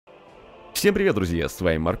Всем привет, друзья, с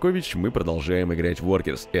вами Маркович, мы продолжаем играть в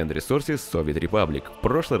Workers Resources Soviet Republic. В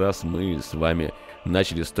прошлый раз мы с вами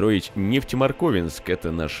начали строить Нефтемарковинск,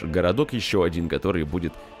 это наш городок еще один, который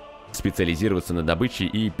будет специализироваться на добыче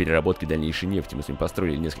и переработке дальнейшей нефти. Мы с вами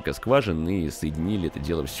построили несколько скважин и соединили это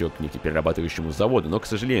дело все к нефтеперерабатывающему заводу, но, к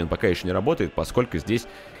сожалению, он пока еще не работает, поскольку здесь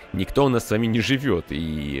никто у нас с вами не живет,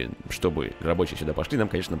 и чтобы рабочие сюда пошли, нам,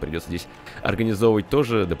 конечно, придется здесь организовывать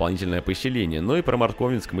тоже дополнительное поселение. Но и про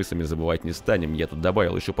Марковинск мы с вами забывать не станем. Я тут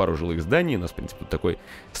добавил еще пару жилых зданий, у нас, в принципе, тут такой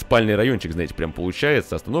спальный райончик, знаете, прям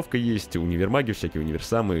получается. Остановка есть, универмаги всякие,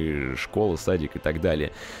 универсамы, школа, садик и так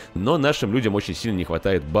далее. Но нашим людям очень сильно не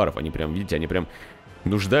хватает баров, они прям, видите, они прям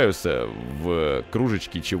нуждаются в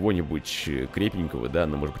кружечке чего-нибудь крепенького, да,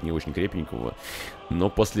 но, может быть, не очень крепенького. Но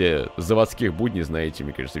после заводских будней, знаете,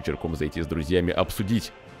 мне кажется, вечерком зайти с друзьями,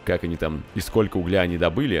 обсудить, как они там и сколько угля они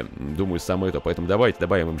добыли, думаю, самое то. Поэтому давайте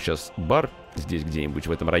добавим им сейчас бар здесь где-нибудь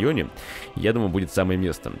в этом районе. Я думаю, будет самое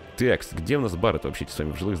место. Текст, где у нас бар? Это вообще с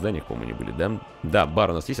вами в жилых зданиях, по-моему, не были, да? Да, бар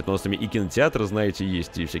у нас есть, это у нас с вами и кинотеатр, знаете,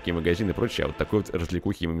 есть, и всякие магазины и прочее, а вот такой вот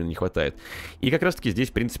развлекухи им именно не хватает. И как раз-таки здесь,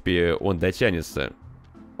 в принципе, он дотянется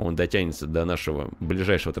до нашего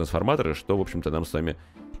ближайшего трансформатора, что, в общем-то, нам с вами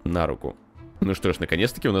на руку. Ну что ж,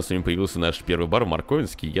 наконец-таки у нас с вами появился наш первый бар в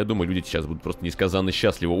Марковинске. Я думаю, люди сейчас будут просто несказанно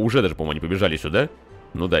счастливы. Уже даже, по-моему, они побежали сюда.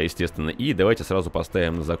 Ну да, естественно. И давайте сразу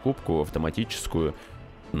поставим на закупку автоматическую,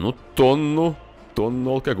 ну, тонну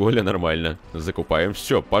алкоголя нормально. Закупаем.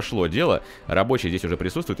 Все, пошло дело. Рабочие здесь уже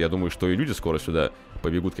присутствуют. Я думаю, что и люди скоро сюда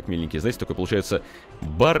побегут как миленькие. Знаете, такой получается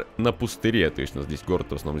бар на пустыре. То есть у нас здесь город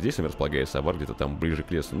в основном здесь располагается, а бар где-то там ближе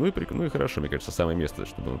к лесу. Ну и хорошо, мне кажется, самое место,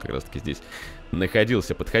 чтобы он как раз таки здесь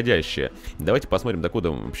находился, подходящее. Давайте посмотрим,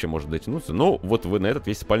 докуда он вообще может дотянуться. Но вот на этот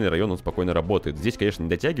весь спальный район он спокойно работает. Здесь, конечно, не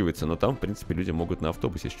дотягивается, но там, в принципе, люди могут на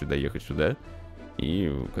автобусе еще доехать сюда.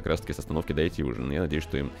 И как раз таки с остановки дойти уже. Но я надеюсь,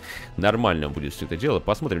 что им нормально будет все это дело.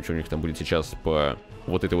 Посмотрим, что у них там будет сейчас по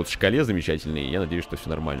вот этой вот шкале замечательной. Я надеюсь, что все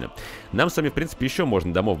нормально. Нам с вами, в принципе, еще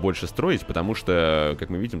можно домов больше строить, потому что, как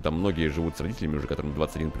мы видим, там многие живут с родителями уже, которым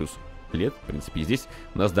 21 плюс лет, в принципе. И здесь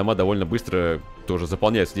у нас дома довольно быстро тоже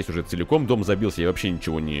заполняются. Здесь уже целиком дом забился, я вообще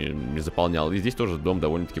ничего не заполнял. И здесь тоже дом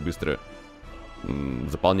довольно-таки быстро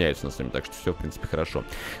заполняется на с вами, так что все, в принципе, хорошо.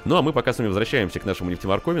 Ну, а мы пока с вами возвращаемся к нашему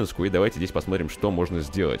Нефтемарковинску, и давайте здесь посмотрим, что можно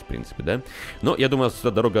сделать, в принципе, да. Но, я думаю, сюда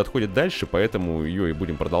дорога отходит дальше, поэтому ее и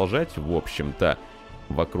будем продолжать, в общем-то,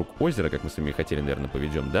 вокруг озера, как мы с вами хотели, наверное,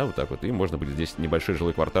 поведем, да, вот так вот, и можно будет здесь небольшой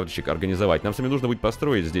жилой квартальчик организовать. Нам с вами нужно будет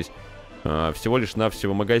построить здесь всего лишь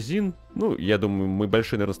навсего магазин. Ну, я думаю, мы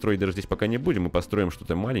большой, наверное, строить даже здесь пока не будем. Мы построим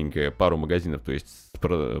что-то маленькое, пару магазинов, то есть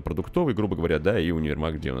продуктовый, грубо говоря, да, и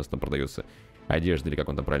универмаг, где у нас там продается одежда, или как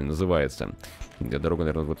он там правильно называется. Я дорогу,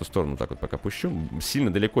 наверное, в эту сторону так вот пока пущу.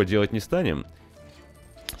 Сильно далеко делать не станем.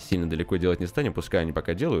 Пускай они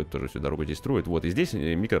пока делают, тоже всю дорогу здесь строят. Вот, и здесь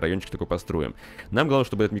микрорайончик такой построим. Нам главное,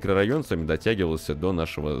 чтобы этот микрорайон с вами дотягивался до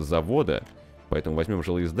нашего завода. Поэтому возьмем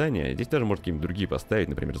жилые здания. Здесь даже можно какие-нибудь другие поставить.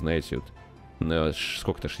 Например, знаете, вот на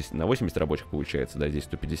сколько-то, на 80 рабочих получается. Да, здесь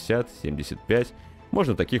 150, 75.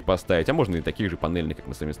 Можно таких поставить, а можно и таких же панельных, как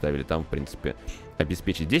мы с вами ставили. Там, в принципе,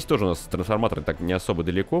 обеспечить. Здесь тоже у нас трансформаторы так не особо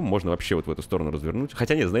далеко. Можно вообще вот в эту сторону развернуть.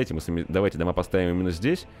 Хотя нет, знаете, мы с вами давайте дома поставим именно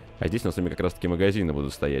здесь. А здесь у нас с вами как раз-таки магазины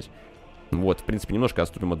будут стоять. Вот, в принципе, немножко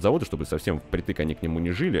отступим от завода, чтобы совсем впритык они к нему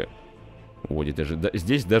не жили. Вот,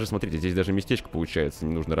 здесь даже, смотрите, здесь даже местечко получается,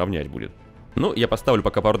 не нужно равнять будет. Ну, я поставлю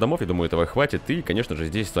пока пару домов, я думаю, этого хватит. И, конечно же,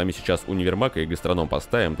 здесь с вами сейчас универмаг и гастроном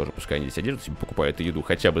поставим. Тоже пускай они здесь одежду себе покупают и еду.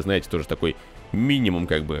 Хотя бы, знаете, тоже такой минимум,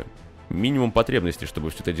 как бы, минимум потребностей, чтобы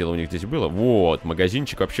все это дело у них здесь было. Вот,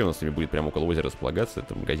 магазинчик вообще у нас с вами будет прямо около озера располагаться.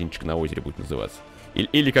 Это магазинчик на озере будет называться.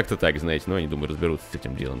 Или как-то так, знаете, но они, думаю, разберутся с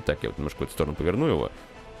этим делом. Так, я вот немножко в эту сторону поверну его.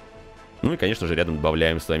 Ну и, конечно же, рядом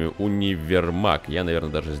добавляем с вами универмаг. Я,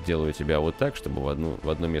 наверное, даже сделаю тебя вот так, чтобы в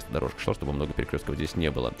одно место дорожка шла, чтобы много перекрестков здесь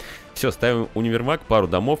не было. Все, ставим универмаг, пару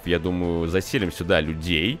домов. Я думаю, заселим сюда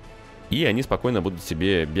людей. И они спокойно будут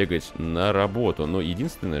себе бегать на работу. Но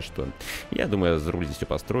единственное, что... Я думаю, я за руль здесь все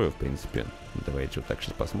построю, в принципе. Давайте вот так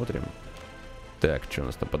сейчас посмотрим. Так, что у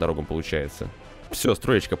нас там по дорогам получается? Все,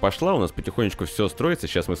 строечка пошла, у нас потихонечку все строится.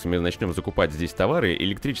 Сейчас мы с вами начнем закупать здесь товары.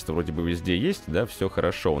 Электричество вроде бы везде есть, да, все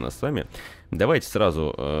хорошо у нас с вами. Давайте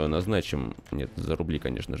сразу назначим, нет, за рубли,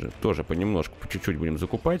 конечно же, тоже понемножку, по чуть-чуть будем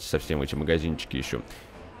закупать совсем эти магазинчики еще.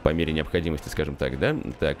 По мере необходимости, скажем так, да.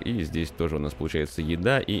 Так, и здесь тоже у нас получается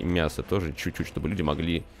еда и мясо, тоже чуть-чуть, чтобы люди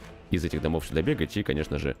могли из этих домов сюда бегать и,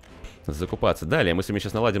 конечно же, закупаться. Далее мы с вами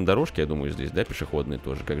сейчас наладим дорожки, я думаю, здесь, да, пешеходные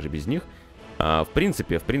тоже, как же без них. В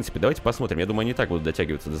принципе, давайте посмотрим. Я думаю, они и так будут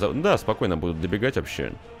дотягиваться до завода. Да, спокойно будут добегать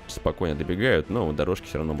вообще. Спокойно добегают, но дорожки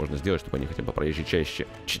все равно можно сделать, чтобы они хотя бы по проезжей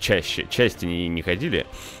части не ходили.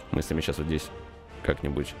 Мы с вами сейчас вот здесь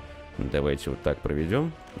как-нибудь... Давайте вот так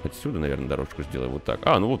проведем. Отсюда, наверное, дорожку сделаем вот так.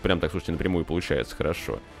 Ну вот прям так, слушайте, напрямую получается,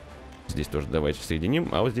 хорошо. Здесь тоже давайте соединим,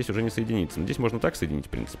 а вот здесь уже не соединится. Но здесь можно так соединить, в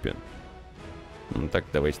принципе. Ну так,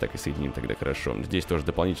 давайте так и соединим тогда, хорошо. Здесь тоже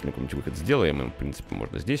дополнительный какой-нибудь выход сделаем. И, в принципе,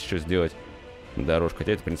 можно здесь еще сделать дорожку,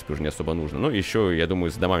 хотя это, в принципе, уже не особо нужно. Но еще, я думаю,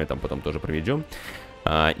 с домами там потом тоже проведем.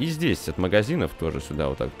 И здесь от магазинов тоже сюда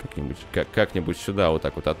вот так как-нибудь сюда вот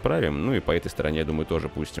так вот отправим. Ну и по этой стороне, я думаю, тоже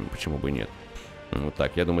пустим, почему бы нет. Вот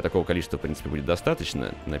так, я думаю, такого количества, в принципе, будет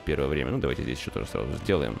достаточно на первое время. Ну, давайте здесь еще тоже сразу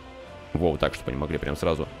сделаем. Вот так, чтобы они могли прям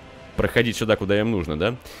сразу проходить сюда, куда им нужно,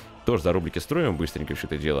 да? Тоже за рубрики строим быстренько все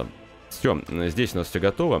это дело. Все, здесь у нас все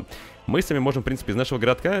готово. Мы с вами можем, в принципе, из нашего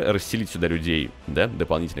городка расселить сюда людей, да,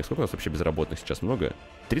 дополнительных. Сколько у нас вообще безработных сейчас? Много?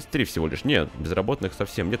 33 всего лишь. Нет, безработных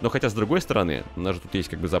совсем нет. Но хотя, с другой стороны, у нас же тут есть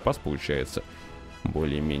как бы запас, получается.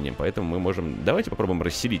 Более-менее. Поэтому мы можем... Давайте попробуем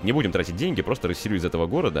расселить. Не будем тратить деньги, просто расселю из этого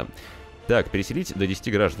города. Так, переселить до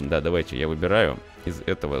 10 граждан. Да, давайте, я выбираю из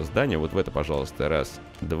этого здания. Вот в это, пожалуйста. Раз,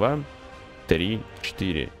 два, 3,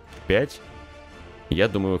 4, 5. Я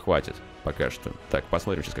думаю, хватит пока что. Так,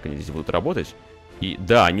 посмотрим сейчас, как они здесь будут работать. И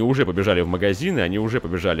да, они уже побежали в магазины, они уже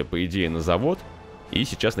побежали, по идее, на завод. И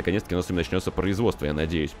сейчас, наконец-таки, у нас с вами начнется производство, я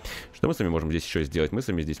надеюсь. Что мы с вами можем здесь еще сделать? Мы с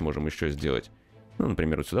вами здесь можем еще сделать... Ну,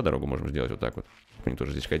 например, вот сюда дорогу можем сделать вот так вот. Они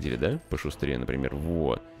тоже здесь ходили, да? Пошустрее, например.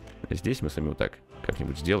 Вот. Здесь мы с вами вот так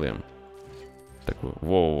как-нибудь сделаем. Такую.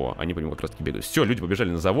 Во-во-во. Они по нему как раз таки бегают. Все, люди побежали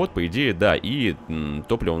на завод, по идее, да. И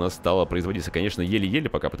топливо у нас стало производиться, конечно, еле-еле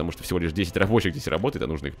пока, потому что всего лишь 10 рабочих здесь работает, а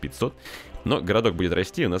нужно их 500. Но городок будет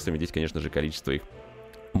расти, и у нас с вами здесь, конечно же, количество их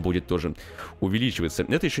будет тоже увеличиваться.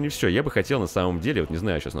 Это еще не все. Я бы хотел на самом деле, вот не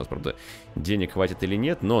знаю, сейчас у нас, правда, денег хватит или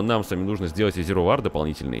нет, но нам с вами нужно сделать резервуар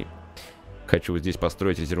дополнительный. Хочу здесь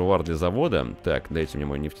построить резервуар для завода. Так, дайте мне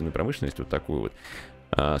мою нефтяную промышленность, вот такую вот.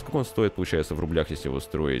 Сколько он стоит, получается, в рублях, если его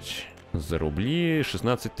строить? За рубли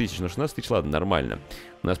 16 тысяч. Ну, 16 тысяч, ладно, нормально.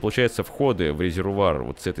 У нас, получается, входы в резервуар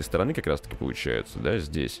вот с этой стороны как раз-таки получаются, да,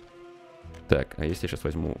 здесь. Так, а если я сейчас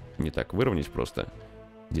возьму не так, выровнять просто...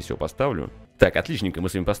 Здесь его поставлю. Так, отличненько, мы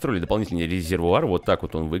с вами построили дополнительный резервуар. Вот так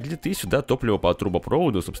вот он выглядит. И сюда топливо по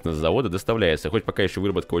трубопроводу, собственно, с завода доставляется. Хоть пока еще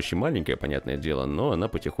выработка очень маленькая, понятное дело, но она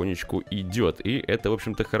потихонечку идет. И это, в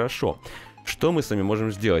общем-то, хорошо. Что мы с вами можем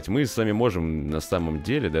сделать? Мы с вами можем, на самом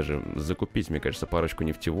деле, даже закупить, мне кажется, парочку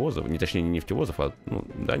нефтевозов. Не, точнее, не нефтевозов, а, ну,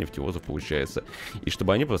 да, нефтевозов, получается. И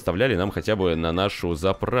чтобы они поставляли нам хотя бы на нашу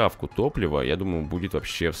заправку топлива, я думаю, будет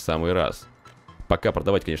вообще в самый раз. Пока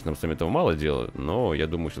продавать, конечно, нам с вами этого мало дела, но я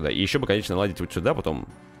думаю сюда. И еще бы, конечно, наладить вот сюда потом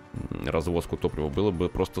развозку топлива было бы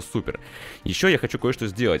просто супер. Еще я хочу кое-что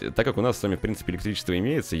сделать. Так как у нас с вами, в принципе, электричество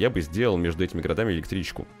имеется, я бы сделал между этими городами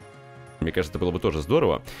электричку. Мне кажется, это было бы тоже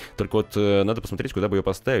здорово. Только вот надо посмотреть, куда бы ее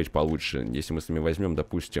поставить получше. Если мы с вами возьмем,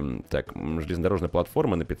 допустим, так, железнодорожная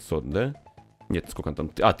платформа на 500, да? Нет, сколько она там?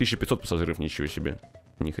 1500 пассажиров, ничего себе.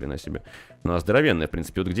 Ни хрена себе. Но она здоровенная, в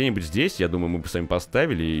принципе. Вот где-нибудь здесь, я думаю, мы бы с вами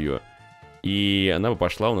поставили ее. И она бы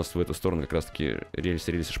пошла у нас в эту сторону как раз-таки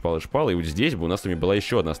рельсы, шпалы. И вот здесь бы у нас с вами была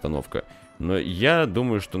еще одна остановка. Но я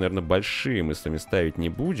думаю, что, наверное, большие мы с вами ставить не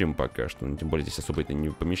будем пока что. Ну, тем более здесь особо это не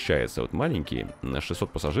помещается. Вот маленькие, на 600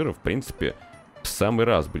 пассажиров, в принципе, в самый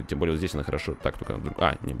раз будет. Тем более вот здесь она хорошо. Так, только...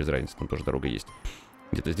 не, без разницы, там тоже дорога есть.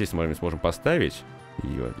 Где-то здесь мы сможем поставить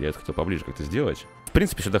ее. Я это хотел поближе как-то сделать. В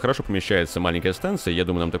принципе, сюда хорошо помещается маленькая станция. Я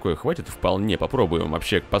думаю, нам такое хватит вполне. Попробуем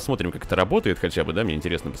вообще, посмотрим, как это работает хотя бы, да? Мне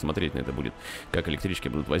интересно посмотреть на это будет. Как электрички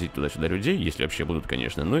будут возить туда-сюда людей, если вообще будут,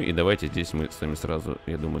 конечно. Ну и давайте здесь мы с вами сразу,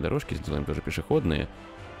 я думаю, дорожки сделаем тоже пешеходные.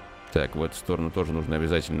 Так, в эту сторону тоже нужно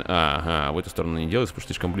обязательно... Ага, в эту сторону не делается, потому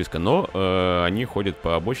что слишком близко. Но они ходят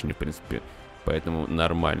по обочине, в принципе. Поэтому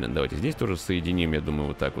нормально. Давайте здесь тоже соединим, я думаю,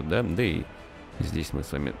 вот так вот, да? Да и... Здесь мы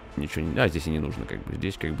с вами ничего не... здесь и не нужно, как бы.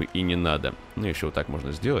 Здесь как бы и не надо. Ну, еще вот так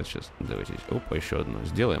можно сделать сейчас. Давайте здесь... Опа, еще одно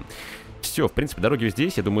сделаем. Все, в принципе, дороги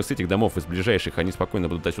здесь. Я думаю, с этих домов из ближайших они спокойно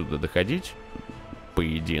будут отсюда доходить.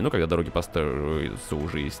 По идее. Ну, когда дороги построятся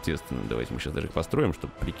уже, естественно. Давайте мы сейчас даже их построим,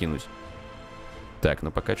 чтобы прикинуть. Так, но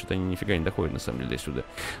пока что-то они нифига не доходят, на самом деле, до сюда.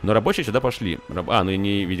 Но рабочие сюда пошли. Ну,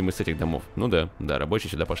 не, видимо, с этих домов. Ну да, рабочие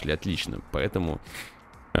сюда пошли. Отлично. Поэтому...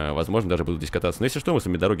 возможно, даже будут здесь кататься. Но если что, мы с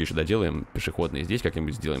вами дороги еще доделаем пешеходные. Здесь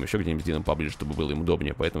как-нибудь сделаем, еще где-нибудь сделаем поближе, чтобы было им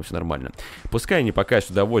удобнее. Поэтому все нормально. Пускай они пока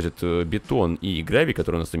сюда возят бетон и гравий,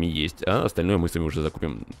 который у нас с вами есть, а остальное мы с вами уже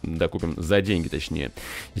докупим за деньги, точнее.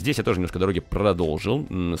 Здесь я тоже немножко дороги продолжил.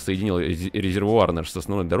 Соединил резервуар наш с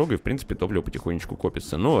основной дорогой. В принципе, топливо потихонечку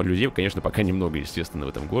копится. Но людей, конечно, пока немного, естественно, в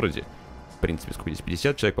этом городе. принципе, сколько здесь?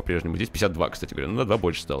 50 человек по-прежнему. Здесь 52, кстати говоря. Ну, на 2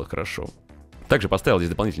 больше стало, хорошо. Также поставил здесь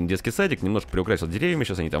дополнительный детский садик, немножко приукрасил деревьями,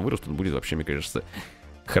 сейчас они там вырастут, будет вообще, мне кажется,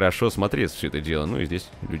 хорошо смотреться все это дело. Ну и здесь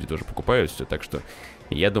люди тоже покупают все, так что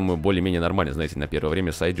я думаю, более-менее нормально, знаете, на первое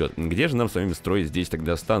время сойдет. Где же нам с вами строить здесь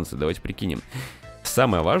тогда станцию? Давайте прикинем.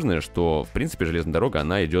 Самое важное, что, в принципе, железная дорога,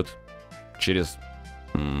 она идет через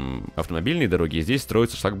автомобильные дороги, и здесь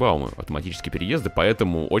строятся шлагбаумы, автоматические переезды,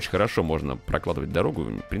 поэтому очень хорошо можно прокладывать дорогу,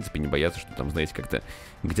 в принципе, не бояться, что там, знаете, как-то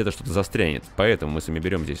где-то что-то застрянет. Поэтому мы с вами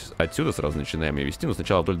берем здесь отсюда, сразу начинаем ее вести, но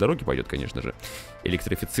сначала вдоль дороги пойдет, конечно же,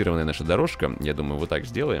 электрифицированная наша дорожка, я думаю, вот так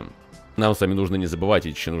сделаем. Нам с вами нужно не забывать,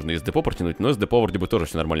 еще нужно из депо протянуть, но из депо вроде бы тоже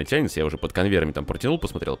все нормально тянется, я уже под конвейерами там протянул,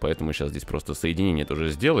 посмотрел, поэтому сейчас здесь просто соединение тоже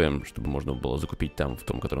сделаем, чтобы можно было закупить там, в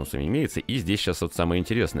том, который у нас с вами имеется. И здесь сейчас вот самое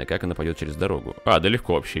интересное, как она пойдет через дорогу. А, да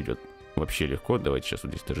легко вообще идет, вообще легко, давайте сейчас вот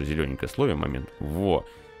здесь тоже зелененькое словим момент. Во,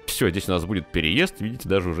 все, здесь у нас будет переезд, видите,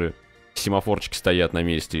 даже уже семафорчики стоят на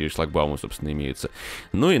месте, и шлагбаумы, собственно, имеются.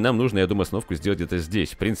 Ну и нам нужно, я думаю, остановку сделать где-то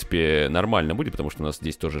здесь. В принципе, нормально будет, потому что у нас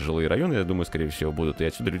здесь тоже жилые районы, я думаю, скорее всего, будут. И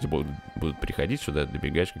отсюда люди будут приходить сюда,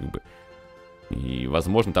 добегать, как бы. И,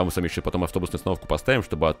 возможно, там мы с вами еще потом автобусную остановку поставим,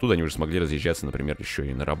 чтобы оттуда они уже смогли разъезжаться, например, еще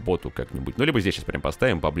и на работу как-нибудь. Ну, либо здесь сейчас прям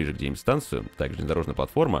поставим поближе где-нибудь станцию. Так, железнодорожная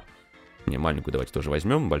платформа. Не, маленькую давайте тоже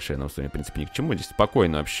возьмем. Большая нам с вами, в принципе, ни к чему. Здесь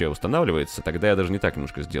спокойно вообще устанавливается. Тогда я даже не так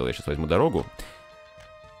немножко сделаю. Я сейчас возьму дорогу.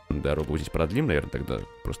 Дорогу здесь продлим, наверное, тогда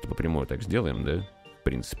просто по прямой так сделаем, да? В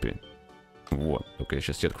принципе. Вот. Только я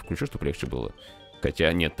сейчас сетку включу, чтобы легче было.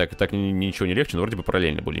 Хотя, нет, так ничего не легче, но вроде бы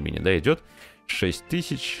параллельно более-менее, да, идет.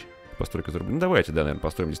 6000. Постройка за рубль. Ну, давайте, да, наверное,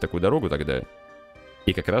 построим здесь такую дорогу тогда.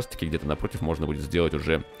 И как раз-таки где-то напротив можно будет сделать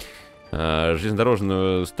уже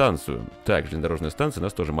железнодорожную станцию. Так, железнодорожная станция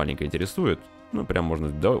нас тоже маленько интересует. Ну, прям можно...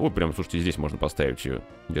 Да, о, прям, слушайте, здесь можно поставить ее.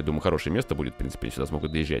 Я думаю, хорошее место будет, в принципе, сюда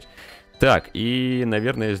смогут доезжать. Так, и,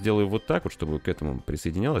 наверное, я сделаю вот так вот, чтобы к этому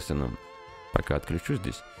присоединялось оно. Пока отключу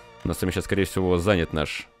здесь. У нас с вами сейчас, скорее всего, занят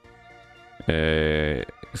наш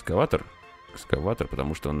экскаватор. Экскаватор,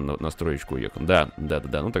 потому что он на строечку уехал. Да.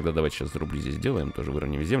 Ну, тогда давайте сейчас за рубли здесь сделаем. Тоже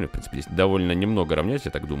выровняем землю. В принципе, здесь довольно немного равнять,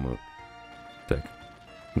 я так думаю. Так.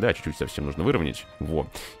 Да, чуть-чуть совсем нужно выровнять. Во.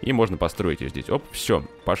 И можно построить ее здесь. Оп, все,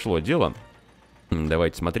 пошло дело.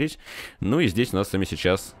 Давайте смотреть. Ну и здесь у нас с вами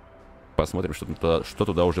сейчас посмотрим, что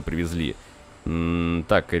туда уже привезли.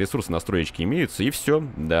 Так, ресурсы на строечке имеются, и все.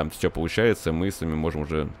 Да, все получается. Мы с вами можем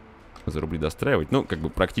уже за рубли достраивать. Ну, как бы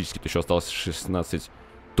практически еще осталось 16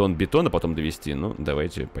 тонн бетона потом довести. Ну,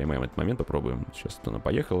 давайте поймаем этот момент, попробуем. Сейчас она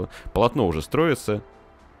поехала. Полотно уже строится.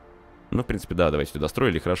 Ну, в принципе, да, давайте туда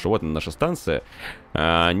строили. Хорошо, вот наша станция.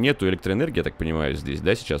 Нету электроэнергии, я так понимаю, здесь,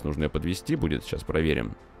 да? Сейчас нужно ее подвести будет. Сейчас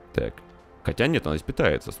проверим. Так. Хотя нет, она здесь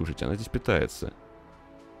питается. Слушайте, она здесь питается.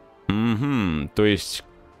 Угу. То есть,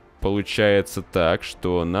 получается так,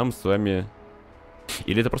 что нам с вами...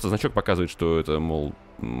 Или это просто значок показывает, что это, мол,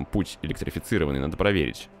 путь электрифицированный. Надо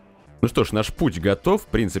проверить. Ну что ж, наш путь готов. В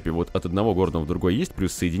принципе, вот от одного города в другой есть.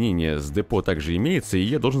 Плюс соединение с депо также имеется. И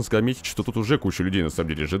я должен заметить, что тут уже куча людей на самом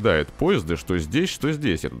деле ожидает поезда. Что здесь, что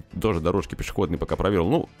здесь. Я тут тоже дорожки пешеходные пока проверил.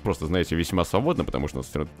 Ну, просто, знаете, весьма свободно, потому что у нас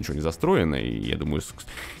все равно ничего не застроено. И я думаю,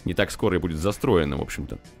 не так скоро и будет застроено, в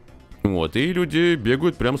общем-то. Вот, и люди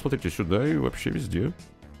бегают прямо, смотрите, сюда и вообще везде.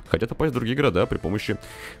 Хотят попасть в другие города при помощи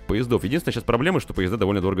поездов. Единственная сейчас проблема, что поезда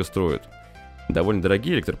довольно дорого строят. Довольно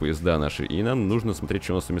дорогие электропоезда наши, и нам нужно смотреть,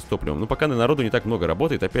 что у нас с вами с топливом. Ну, пока на народу не так много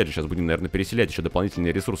работает. Опять же, сейчас будем, наверное, переселять еще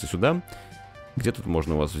дополнительные ресурсы сюда. Где тут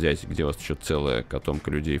можно у вас взять? Где у вас еще целая котомка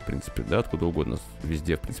людей, в принципе, да? Откуда угодно.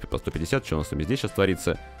 Везде, в принципе, по 150. Что у нас с вами здесь сейчас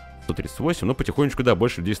творится? 138. Ну, потихонечку, да,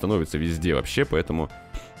 больше людей становится везде вообще, поэтому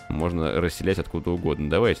можно расселять откуда угодно.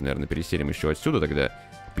 Давайте, наверное, переселим еще отсюда тогда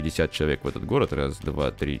 50 человек в этот город. Раз,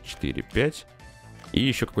 два, три, четыре, пять. И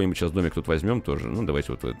еще какой-нибудь сейчас домик тут возьмем тоже. Ну,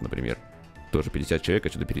 давайте вот этот, например. Тоже 50 человек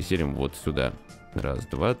отсюда переселим вот сюда. Раз,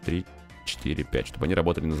 два, три, четыре, пять. Чтобы они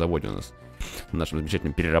работали на заводе у нас. Нашим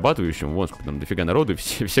замечательным перерабатывающим. Вон сколько там дофига народу.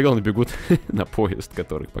 Все главное, бегут на поезд,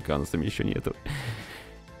 которых пока у нас с вами еще нету.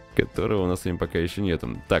 Которого у нас с вами пока еще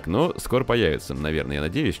нету. Так, но скоро появится, наверное, я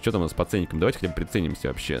надеюсь. Что там у нас по ценникам? Давайте хотя бы приценимся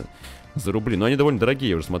вообще. За рубли. Но они довольно дорогие,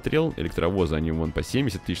 я уже смотрел. Электровозы, они вон по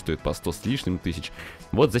 70 тысяч стоят, по 100 с лишним тысяч.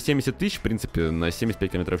 Вот за 70 тысяч, в принципе, на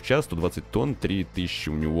 75 км в час, 120 тонн, 3000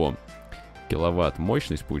 у него киловатт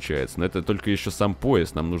мощность получается. Но это только еще сам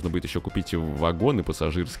поезд. Нам нужно будет еще купить вагоны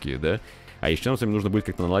пассажирские, да? А еще нам с вами нужно будет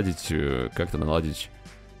как-то наладить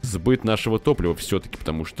сбыт нашего топлива все-таки,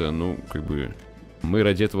 потому что, ну, как бы, мы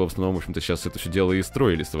ради этого, в основном, в общем-то, сейчас это все дело и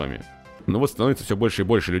строили с вами. Ну вот становится все больше и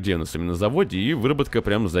больше людей у нас именно на заводе, и выработка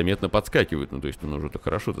прям заметно подскакивает. Ну, то есть, уже так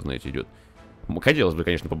хорошо, это, знаете, идет. Хотелось бы,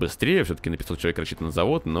 конечно, побыстрее, все-таки на 500 человек рассчитан на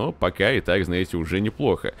завод, но пока и так, знаете, уже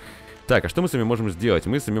неплохо. Так, а что мы с вами можем сделать?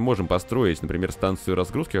 Мы с вами можем построить, например, станцию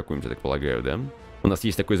разгрузки какую-нибудь, я так полагаю, да? У нас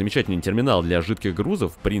есть такой замечательный терминал для жидких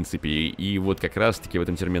грузов, в принципе, и вот как раз-таки в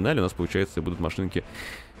этом терминале у нас, получается, будут машинки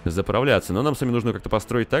заправляться. Но нам с вами нужно как-то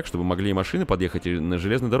построить так, чтобы могли и машины подъехать, и на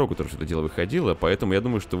железную дорогу тоже это дело выходило. Поэтому я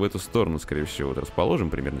думаю, что в эту сторону, скорее всего, вот расположим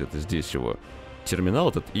примерно где-то здесь его терминал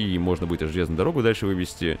этот, и можно будет железную дорогу дальше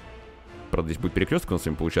вывести. Правда, здесь будет перекресток у нас с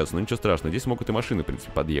вами получаться, но ничего страшного. Здесь могут и машины, в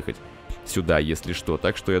принципе, подъехать сюда, если что.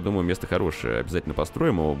 Так что, я думаю, место хорошее. Обязательно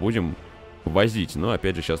построим его, будем возить. Но,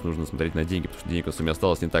 опять же, сейчас нужно смотреть на деньги, потому что денег у нас с вами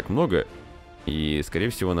осталось не так много. И, скорее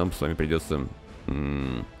всего, нам с вами придется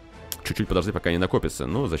чуть-чуть подождать, пока не накопится.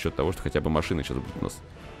 Но за счет того, что хотя бы машины сейчас будут у нас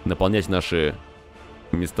наполнять наши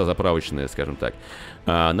места заправочные, скажем так.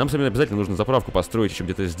 Нам с вами обязательно нужно заправку построить еще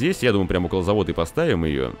где-то здесь. Я думаю, прямо около завода и поставим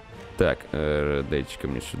ее. Так, дайте-ка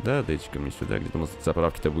мне сюда, где-то у нас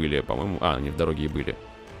заправки-то были, по-моему... они в дороге и были.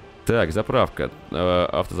 Так, заправка,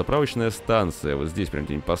 автозаправочная станция, вот здесь прям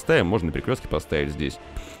где-нибудь поставим, можно на перекрестке поставить здесь,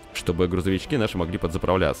 чтобы грузовички наши могли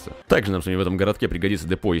подзаправляться. Также нам с вами в этом городке пригодится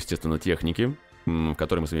депо, естественно, техники, в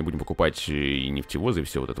которой мы с вами будем покупать и нефтевозы, и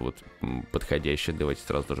все вот это вот подходящее. Давайте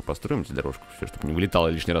сразу тоже построим эти дорожку, все, чтобы не вылетала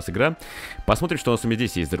лишний раз игра. Посмотрим, что у нас с вами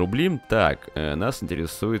здесь есть за рубли. Так, нас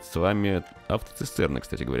интересует с вами автоцистерны,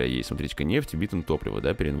 кстати говоря, есть. Смотрите-ка, нефть, битум, топливо,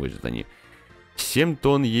 да, перевозят они. 7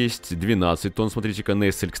 тонн есть, 12 тонн, смотрите-ка,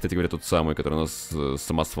 Нессель, кстати говоря, тот самый, который у нас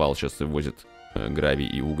самосвал сейчас возит гравий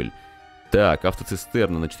и уголь. Так,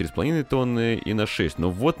 автоцистерна на 4,5 тонны и на 6. Но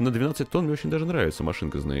вот на 12 тонн мне очень даже нравится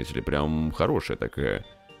машинка, знаете ли. Прям хорошая такая.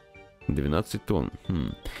 12 тонн.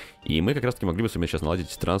 И мы как раз-таки могли бы с вами сейчас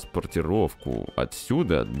наладить транспортировку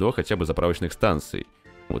отсюда до хотя бы заправочных станций.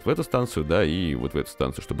 Вот в эту станцию, да, и вот в эту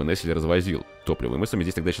станцию, чтобы Нессель развозил топливо. И мы с вами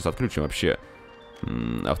здесь тогда сейчас отключим вообще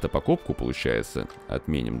автопокупку, получается.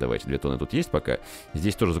 Отменим, давайте, 2 тонны тут есть пока.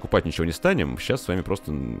 Здесь тоже закупать ничего не станем. Сейчас с вами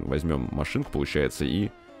просто возьмем машинку, получается, и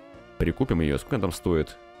прикупим ее. Сколько она там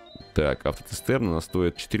стоит? Так, автоцистерна она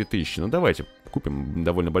стоит 4000. Ну, давайте купим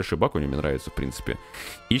довольно большой бак, у нее мне нравится, в принципе.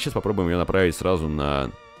 И сейчас попробуем ее направить сразу на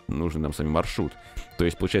нужный нам с вами маршрут. То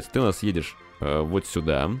есть, получается, ты у нас едешь вот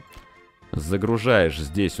сюда. Загружаешь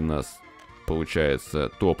здесь у нас, получается,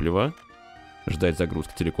 топливо. Ждать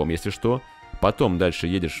загрузки целиком, если что. Потом дальше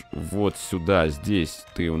едешь вот сюда. Здесь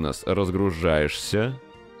ты у нас разгружаешься.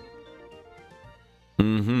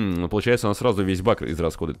 Ну, получается, он сразу весь бак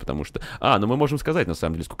израсходует, потому что... ну мы можем сказать, на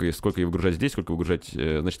самом деле, сколько выгружать здесь, сколько выгружать...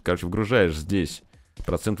 Значит, короче, выгружаешь здесь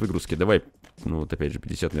процент выгрузки. Давай, ну, вот опять же,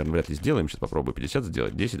 50, наверное, вряд ли сделаем. Сейчас попробую 50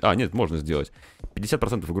 сделать, 10... нет, можно сделать.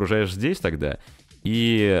 50% выгружаешь здесь тогда,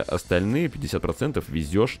 и остальные 50%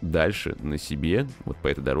 везешь дальше на себе, вот по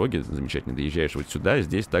этой дороге, замечательно, доезжаешь вот сюда,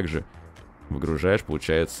 здесь также выгружаешь,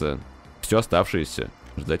 получается, все оставшееся.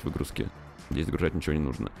 Ждать выгрузки. Здесь загружать ничего не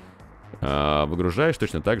нужно. Выгружаешь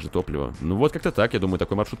точно так же топливо. Ну вот как-то так, я думаю,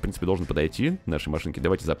 такой маршрут, в принципе, должен подойти нашей машинке.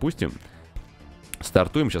 Давайте запустим.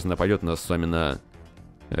 Стартуем, сейчас она пойдет нас с вами на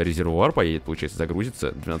резервуар, поедет, получается,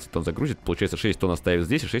 загрузится. 12 тонн загрузит, получается, 6 тонн оставит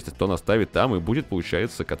здесь, и 6 тонн оставит там, и будет,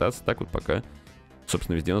 получается, кататься так вот пока,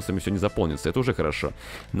 собственно, везде у нас с вами все не заполнится. Это уже хорошо.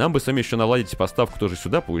 Нам бы с вами еще наладить поставку тоже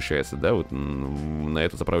сюда, получается, да, вот на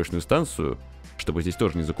эту заправочную станцию, чтобы здесь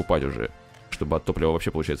тоже не закупать уже, чтобы от топлива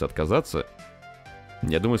вообще, получается, отказаться.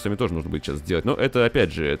 Я думаю, с вами тоже нужно будет сейчас сделать. Но это,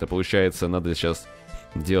 опять же, это получается, надо сейчас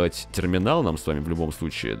делать терминал нам с вами в любом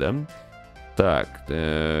случае, да? Так,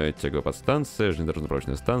 тяговая подстанция,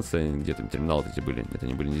 железнодорожная станция. Где там терминалы эти были? Это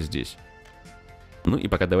они были не здесь. Ну и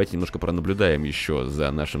пока давайте немножко пронаблюдаем еще за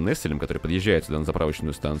нашим Несселем, который подъезжает сюда на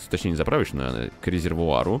заправочную станцию. Точнее, не заправочную, а к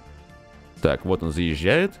резервуару. Так, вот он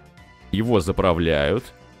заезжает. Его заправляют.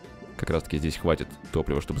 Как раз-таки здесь хватит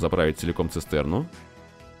топлива, чтобы заправить целиком цистерну.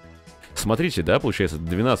 Смотрите, да, получается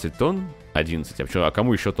 12 тонн, 11, а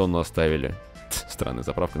кому еще тонну оставили? Странная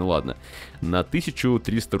заправка, ну ладно. На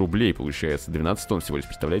 1300 рублей получается 12 тонн всего лишь,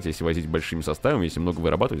 представляете, если возить большими составами, если много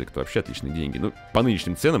вырабатывать, это вообще отличные деньги. Ну, по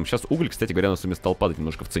нынешним ценам, сейчас уголь, кстати говоря, у нас с вами стал падать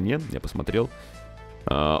немножко в цене, я посмотрел.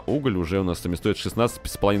 Уголь уже у нас с вами стоит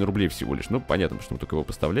 16,5 рублей всего лишь, ну, понятно, что мы только его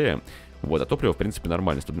поставляем. Вот, а топливо, в принципе,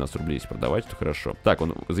 нормально, 112 рублей если продавать, то хорошо. Так,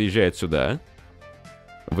 он заезжает сюда,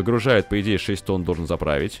 выгружает, по идее, 6 тонн должен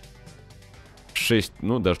заправить. 6,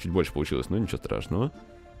 ну, даже чуть больше получилось, но ничего страшного.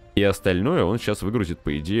 И остальное он сейчас выгрузит,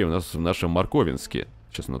 по идее, у нас в нашем Марковинске.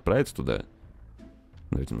 Сейчас он отправится туда.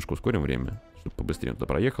 Давайте немножко ускорим время, чтобы побыстрее он туда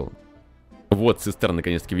проехал. Вот, цистерна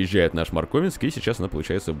наконец-таки въезжает в наш Марковинск, и сейчас она,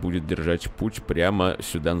 получается, будет держать путь прямо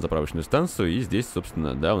сюда, на заправочную станцию. И здесь,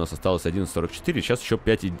 собственно, да, у нас осталось 11,44, сейчас еще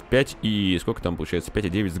 5 и сколько там, получается,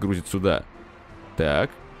 5,9 сгрузит сюда. Так,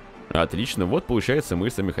 отлично, вот, получается, мы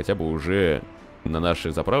с вами хотя бы уже... на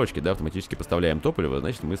нашей заправочке, да, автоматически поставляем топливо,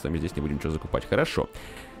 значит, мы с вами здесь не будем ничего закупать. Хорошо.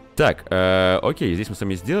 Так, окей, здесь мы с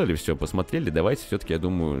вами сделали все, посмотрели. Давайте все-таки, я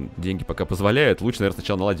думаю, деньги пока позволяют. Лучше, наверное,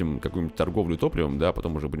 сначала наладим какую-нибудь торговлю топливом, да,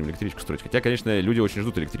 потом уже будем электричку строить. Хотя, конечно, люди очень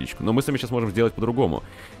ждут электричку. Но мы с вами сейчас можем сделать по-другому.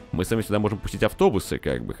 Мы с вами сюда можем пустить автобусы,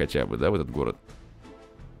 как бы, хотя бы, да, в этот город.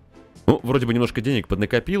 Ну, вроде бы немножко денег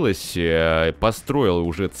поднакопилось. Построил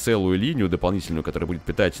уже целую линию дополнительную, которая будет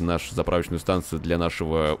питать нашу заправочную станцию для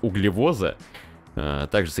нашего углевоза.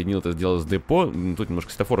 Также соединил это дело с депо. Тут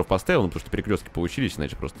немножко светофоров поставил, потому что перекрестки получились,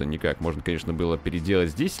 иначе просто никак. Можно, конечно, было переделать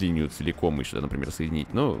здесь линию целиком и сюда, например,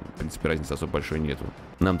 соединить, но, в принципе, разницы особо большой нету.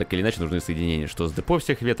 Нам так или иначе нужны соединения, что с депо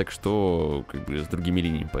всех веток, что как бы с другими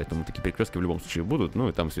линиями, поэтому такие перекрестки в любом случае будут. Ну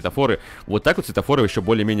и там светофоры. Вот так вот светофоры еще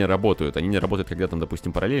более-менее работают. Они не работают, когда там,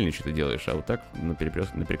 допустим, параллельно что-то делаешь, а вот так на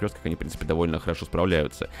перекрестках они, в принципе, довольно хорошо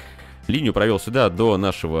справляются. Линию провел сюда до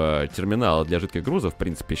нашего терминала для жидких грузов. В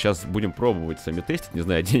принципе, сейчас будем пробовать сами тестить. Не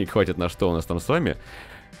знаю, денег хватит на что у нас там с вами.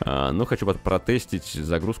 Но хочу протестить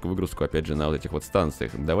загрузку-выгрузку, опять же, на вот этих вот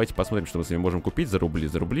станциях. Давайте посмотрим, что мы с вами можем купить за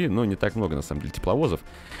рубли, но не так много, на самом деле, тепловозов.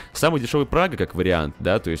 Самый дешевый Прага, как вариант,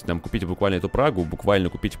 да, то есть нам купить буквально эту Прагу, буквально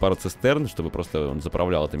купить пару цистерн, чтобы просто он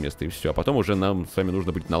заправлял это место и все. А потом уже нам с вами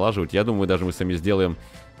нужно будет налаживать. Я думаю, даже мы с вами сделаем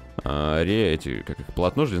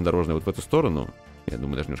полотно железнодорожное вот в эту сторону. Я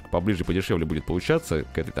думаю, даже немножко поближе, подешевле будет получаться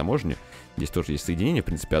к этой таможне. Здесь тоже есть соединение, в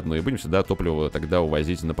принципе, одно. И будем сюда топливо тогда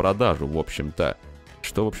увозить на продажу, в общем-то.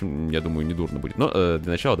 Что, в общем, я думаю, недурно будет. Но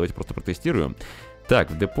для начала давайте просто протестируем.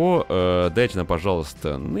 Так, в депо дайте нам,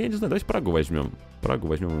 пожалуйста, ну, я не знаю, давайте Прагу возьмем. Прагу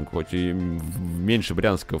возьмем, хоть и меньше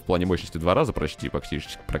Брянска в плане мощности 2 раза почти,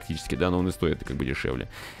 практически, да, но он и стоит как бы дешевле.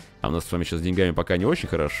 А у нас с вами сейчас с деньгами пока не очень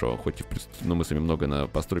хорошо, хоть и, ну, мы с вами много на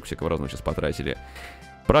постройку всякого разного сейчас потратили.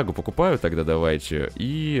 Прагу покупаю тогда, давайте.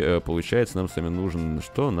 И получается, нам с вами нужен...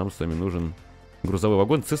 Что? Нам с вами нужен грузовой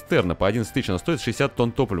вагон. Цистерна по 11 тысяч. Она стоит 60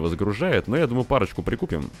 тонн топлива загружает. Но я думаю, парочку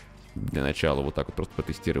прикупим для начала. Вот так вот просто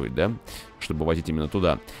потестировать, да? Чтобы возить именно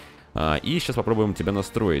туда. И сейчас попробуем тебя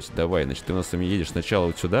настроить. Давай, значит, ты у нас с вами едешь сначала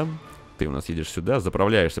вот сюда. Ты у нас едешь сюда.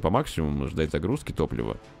 Заправляешься по максимуму. Ждать загрузки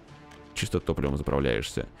топлива. Чисто топливом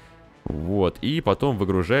заправляешься. Вот, и потом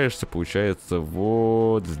выгружаешься, получается,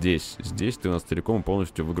 вот здесь. Здесь ты у нас целиком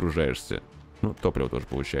полностью выгружаешься. Ну, топливо тоже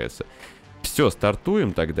получается. Все,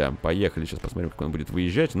 стартуем тогда. Поехали, сейчас посмотрим, как он будет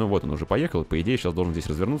выезжать. Ну, вот он уже поехал, по идее, сейчас должен здесь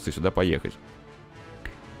развернуться и сюда поехать.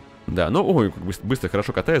 Да, ну, ой, быстро,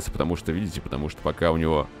 хорошо катается, потому что, видите, потому что пока у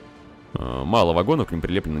него мало вагонов к ним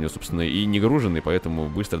прилеплено, у него, собственно, и не груженный, поэтому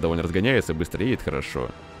быстро довольно разгоняется, быстро едет хорошо.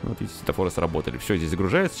 Вот, видите, светофоры сработали. Все, здесь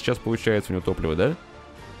загружается, сейчас получается у него топливо, да?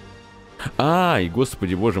 Ай,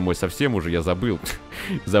 господи, боже мой, совсем уже я забыл.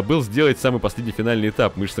 Забыл сделать самый последний финальный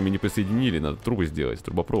этап. Мы же сами не присоединили, надо трубы сделать.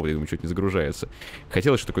 Трубопровод, я думаю, что-то не загружается.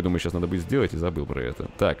 Хотелось, что такое, думаю, сейчас надо будет сделать, и забыл про это.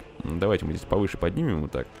 Так, давайте мы здесь повыше поднимем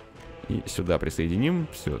вот так. И сюда присоединим,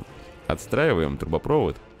 все. Отстраиваем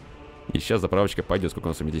трубопровод. И сейчас заправочка пойдет. Сколько у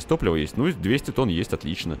нас здесь топлива есть? Ну, 200 тонн есть,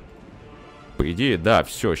 отлично. По идее, да,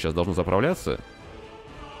 все, сейчас должно заправляться.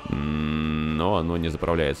 Но оно не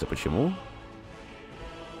заправляется. Почему?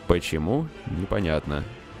 Почему? Непонятно.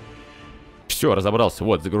 Все, разобрался.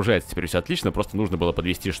 Вот, загружается теперь все отлично. Просто нужно было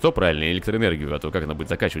подвести что правильно? Электроэнергию. А то как она будет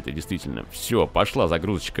закачивать-то действительно. Все, пошла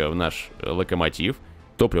загрузочка в наш локомотив.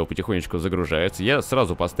 Топливо потихонечку загружается. Я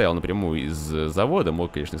сразу поставил напрямую из завода.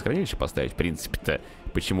 Мог, конечно, из хранилища поставить, в принципе-то.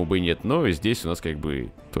 Почему бы и нет. Но здесь у нас как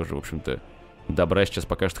бы тоже, в общем-то, добра сейчас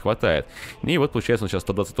пока что хватает. И вот, получается, он сейчас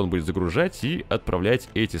 120 тонн будет загружать и отправлять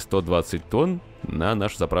эти 120 тонн на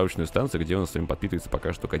нашу заправочную станцию, где у нас с вами подпитывается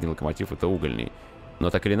пока что только один локомотив, это угольный. Но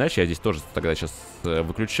так или иначе, я здесь тоже тогда сейчас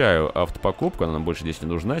выключаю автопокупку, она нам больше здесь не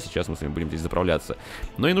нужна, сейчас мы с вами будем здесь заправляться.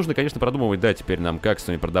 Но и нужно, конечно, продумывать, да, теперь нам, как с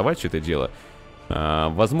вами продавать все это дело.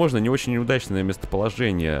 Возможно, не очень удачное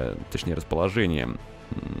местоположение, точнее, расположение,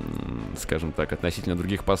 скажем так, относительно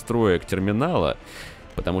других построек терминала.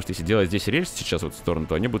 Потому что если делать здесь рельсы сейчас вот в сторону,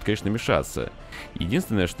 то они будут, конечно, мешаться.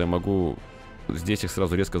 Единственное, что я могу здесь их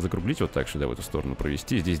сразу резко закруглить, вот так сюда, в эту сторону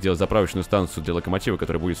провести. Здесь сделать заправочную станцию для локомотива,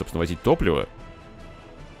 которая будет, собственно, возить топливо.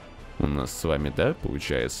 У нас с вами, да,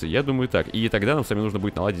 получается? Я думаю, так. И тогда нам с вами нужно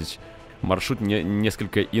будет наладить маршрут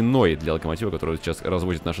несколько иной для локомотива, который сейчас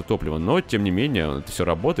развозит наше топливо. Но, тем не менее, это все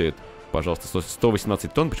работает. Пожалуйста,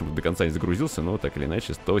 118 тонн, почему-то до конца не загрузился, но так или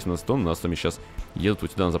иначе, 118 тонн у нас с вами сейчас едут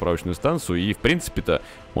вот сюда на заправочную станцию, и, в принципе-то,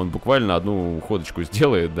 он буквально одну ходочку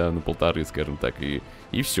сделает, да, на полторы, скажем так, и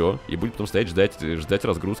все, и будет потом стоять ждать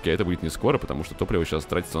разгрузки, а это будет не скоро, потому что топливо сейчас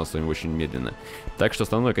тратится у нас с вами очень медленно. Так что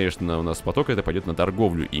основной, конечно, у нас поток это пойдет на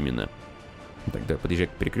торговлю именно. Тогда подъезжай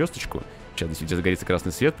к перекресточку, сейчас действительно загорится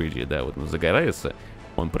красный свет, по идее, да, вот он загорается.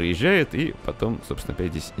 Он проезжает, и потом, собственно,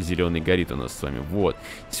 опять здесь зеленый горит у нас с вами. Вот.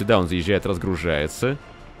 Сюда он заезжает, разгружается.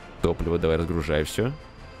 Топливо, давай разгружай все.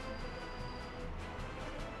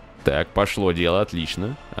 Так, пошло дело,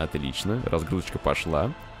 отлично. Отлично, разгрузочка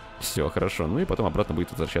пошла. Все, хорошо. Ну и потом обратно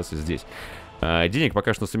будет возвращаться здесь. Денег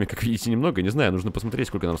пока что с вами, как видите, немного. Не знаю, нужно посмотреть,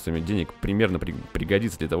 сколько нам с вами денег примерно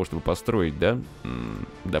пригодится для того, чтобы построить, да,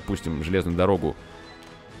 допустим, железную дорогу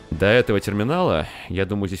до этого терминала. Я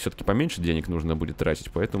думаю, здесь все-таки поменьше денег нужно будет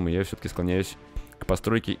тратить, поэтому я все-таки склоняюсь к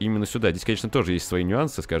постройке именно сюда. Здесь, конечно, тоже есть свои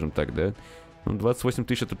нюансы, скажем так, да. Ну, 28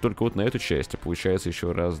 тысяч это только вот на эту часть, а получается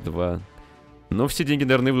еще раз, два... Но все деньги,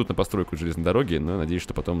 наверное, идут на постройку железной дороги, но надеюсь,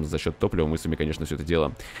 что потом за счет топлива мы с вами, конечно, все это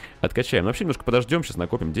дело откачаем. Но вообще немножко подождем, сейчас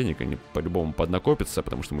накопим денег, они по-любому поднакопятся,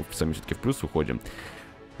 потому что мы сами все-таки в плюс уходим.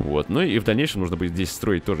 Вот, ну и в дальнейшем нужно будет здесь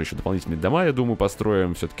строить тоже еще дополнительные дома, я думаю,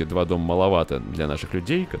 построим. Все-таки 2 дома маловато для наших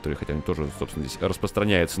людей, которые, хотя они тоже, собственно, здесь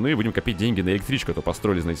распространяются. Ну и будем копить деньги на электричку, а то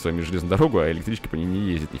построили, знаете, с вами железную дорогу, а электричка по ней не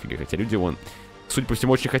ездит нифига. Хотя люди, вон, судя по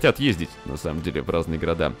всему, очень хотят ездить, на самом деле, в разные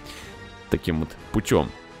города таким вот путем.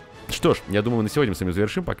 Что ж, я думаю, на сегодня мы с вами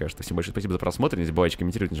завершим пока что. Всем большое спасибо за просмотр. Не забывайте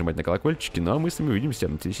комментировать, нажимать на колокольчики. Ну а мы с вами увидимся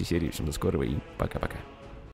на следующей серии. Всем до скорого и пока-пока.